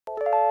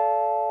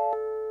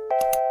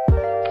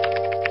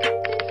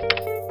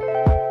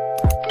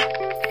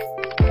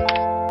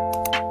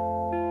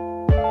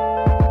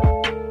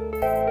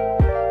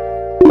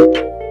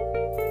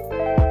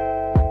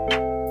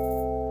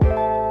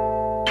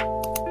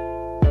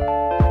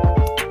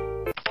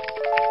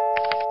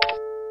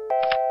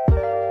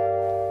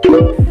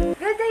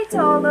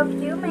of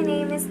you, my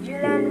name is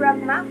Julian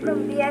Ragma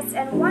from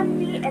BSN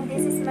 1B and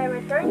this is my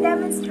return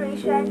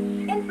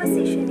demonstration in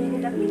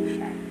positioning the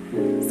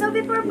patient. So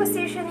before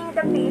positioning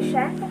the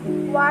patient,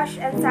 wash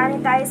and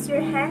sanitize your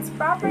hands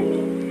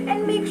properly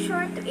and make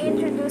sure to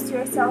introduce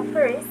yourself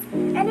first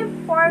and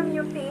inform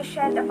your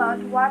patient about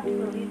what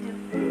will you do.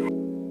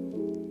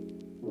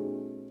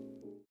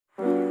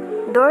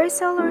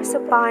 Dorsal or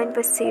supine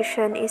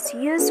position is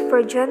used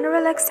for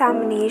general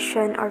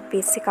examination or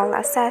physical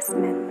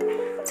assessment.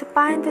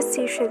 Supine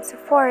position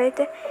support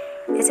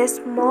is a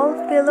small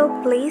pillow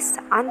placed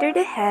under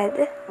the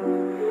head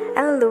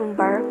and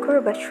lumbar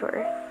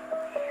curvature.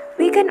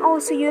 We can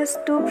also use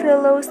two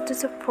pillows to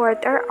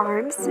support our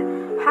arms,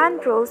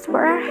 hand rolls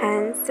for our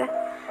hands,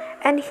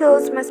 and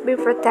heels must be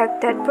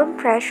protected from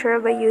pressure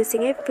by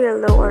using a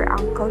pillow or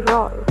ankle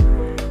roll.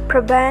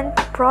 Prevent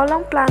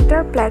prolonged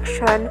plantar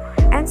flexion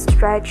and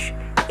stretch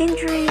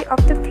injury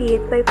of the feet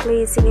by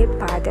placing a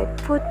padded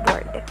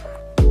footboard.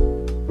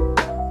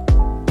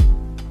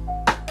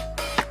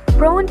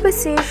 Prone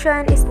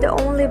position is the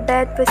only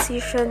bed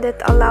position that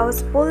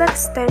allows full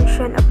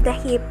extension of the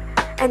hip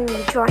and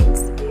knee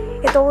joints.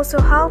 It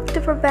also helps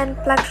to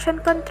prevent flexion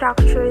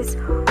contractures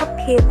of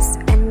hips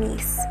and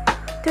knees.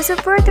 To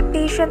support the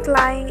patient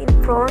lying in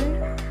prone,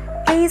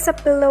 place a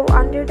pillow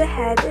under the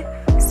head,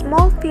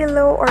 small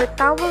pillow or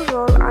towel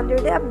roll under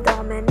the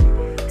abdomen,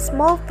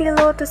 small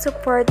pillow to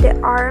support the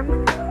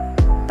arm,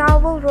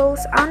 towel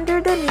rolls under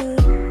the knee,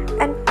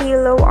 and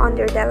pillow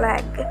under the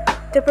leg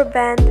to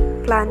prevent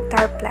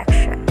plantar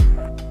flexion.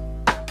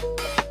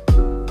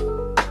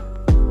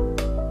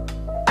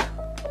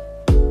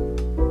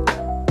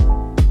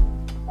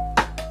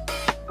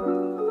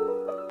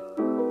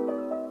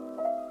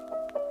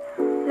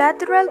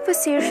 Lateral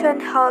position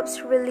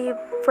helps relieve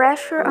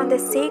pressure on the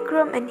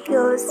sacrum and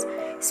heels,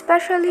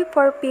 especially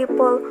for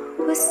people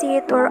who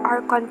sit or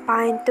are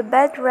confined to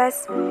bed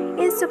rest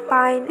in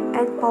supine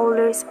and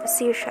Fowler's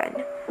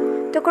position.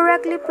 To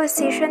correctly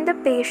position the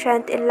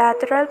patient in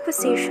lateral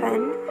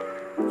position,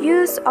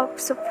 use of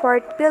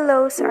support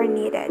pillows are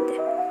needed.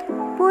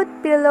 Put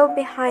pillow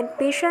behind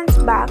patient's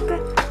back,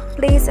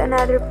 place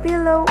another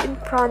pillow in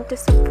front to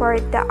support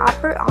the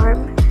upper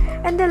arm,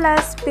 and the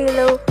last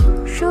pillow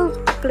should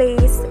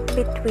place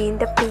between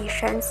the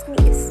patient's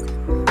knees.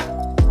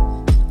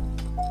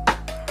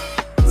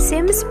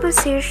 Sims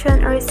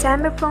position or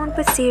semi-prone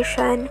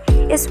position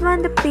is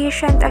when the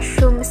patient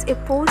assumes a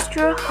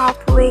posture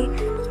halfway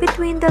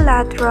between the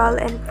lateral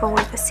and prone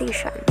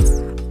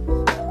positions.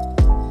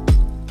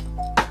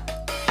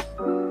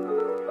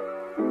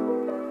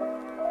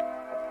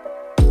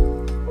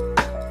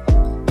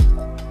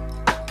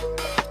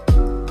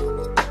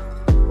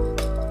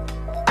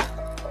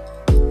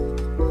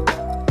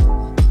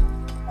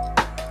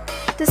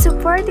 To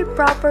support the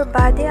proper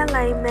body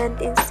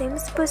alignment in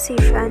Sims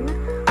position,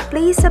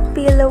 place a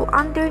pillow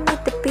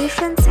underneath the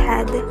patient's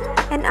head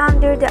and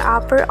under the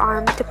upper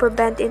arm to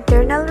prevent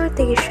internal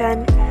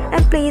rotation,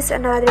 and place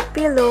another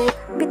pillow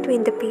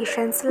between the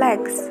patient's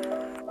legs.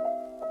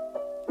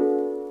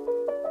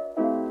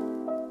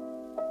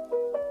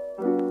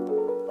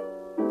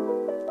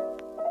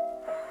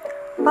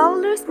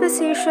 Fowler's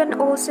position,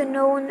 also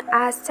known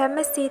as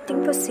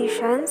semi-sitting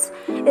positions,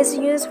 is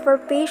used for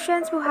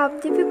patients who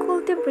have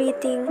difficulty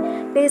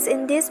breathing because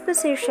in this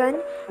position,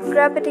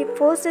 gravity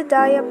pulls the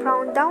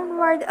diaphragm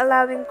downward,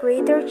 allowing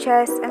greater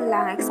chest and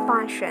lung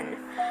expansion.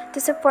 To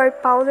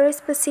support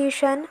Fowler's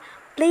position,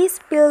 place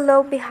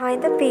pillow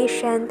behind the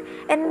patient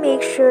and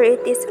make sure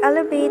it is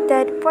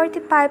elevated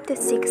 45 to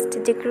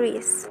 60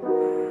 degrees.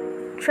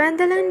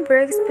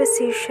 Trendelenburg's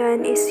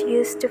position is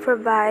used to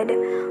provide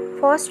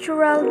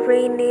postural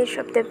drainage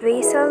of the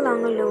basal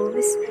lung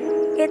lobes.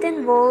 It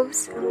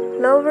involves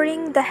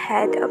lowering the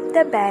head of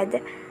the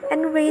bed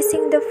and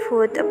raising the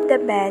foot of the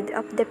bed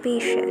of the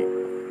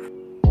patient.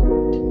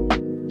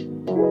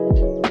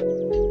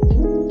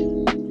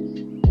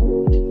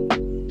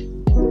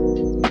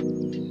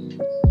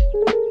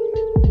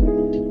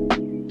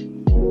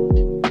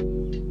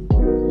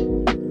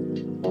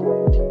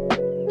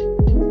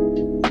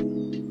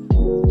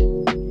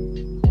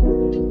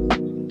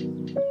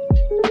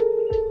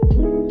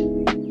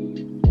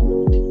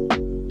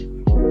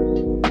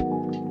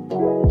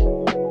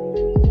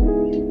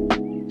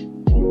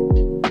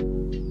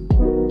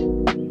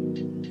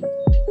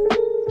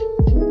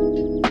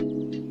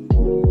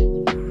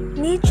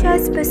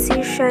 Knee-chest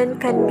position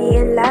can be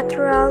in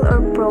lateral or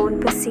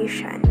prone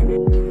position.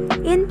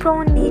 In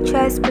prone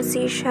knee-chest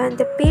position,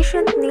 the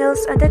patient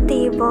kneels on the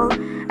table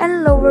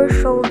and lowers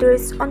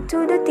shoulders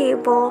onto the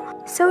table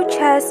so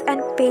chest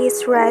and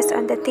face rest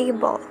on the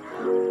table.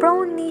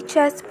 Prone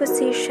knee-chest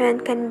position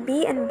can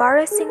be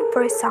embarrassing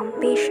for some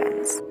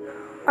patients.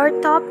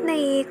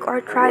 Orthopneic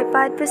or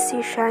tripod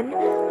position,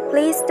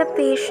 place the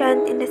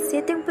patient in a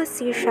sitting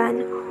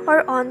position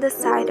or on the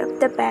side of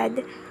the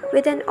bed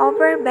with an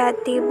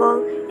overbed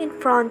table in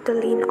front to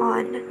lean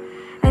on,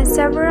 and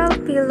several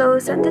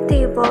pillows on the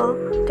table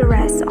to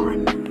rest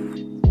on.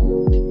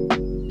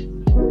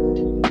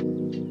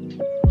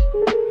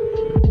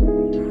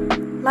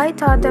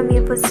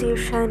 lithotomy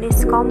position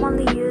is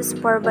commonly used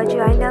for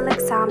vaginal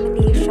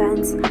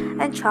examinations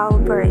and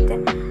childbirth.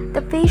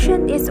 The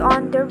patient is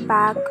on their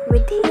back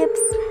with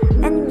hips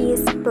and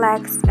knees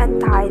flexed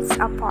and thighs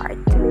apart.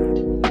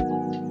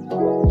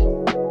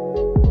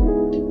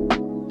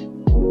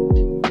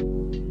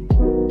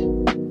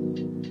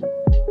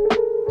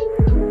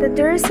 The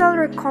dorsal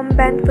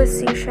recumbent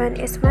position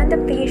is when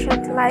the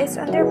patient lies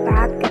on their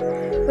back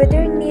with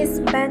their knees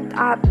bent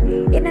up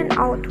in an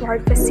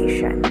outward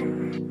position.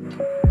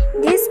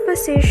 This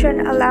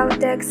position allows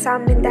to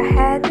examine the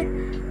head,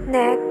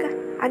 neck,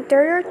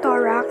 anterior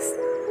thorax,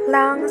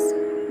 lungs,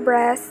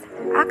 breast,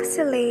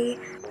 axillae,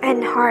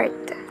 and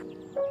heart.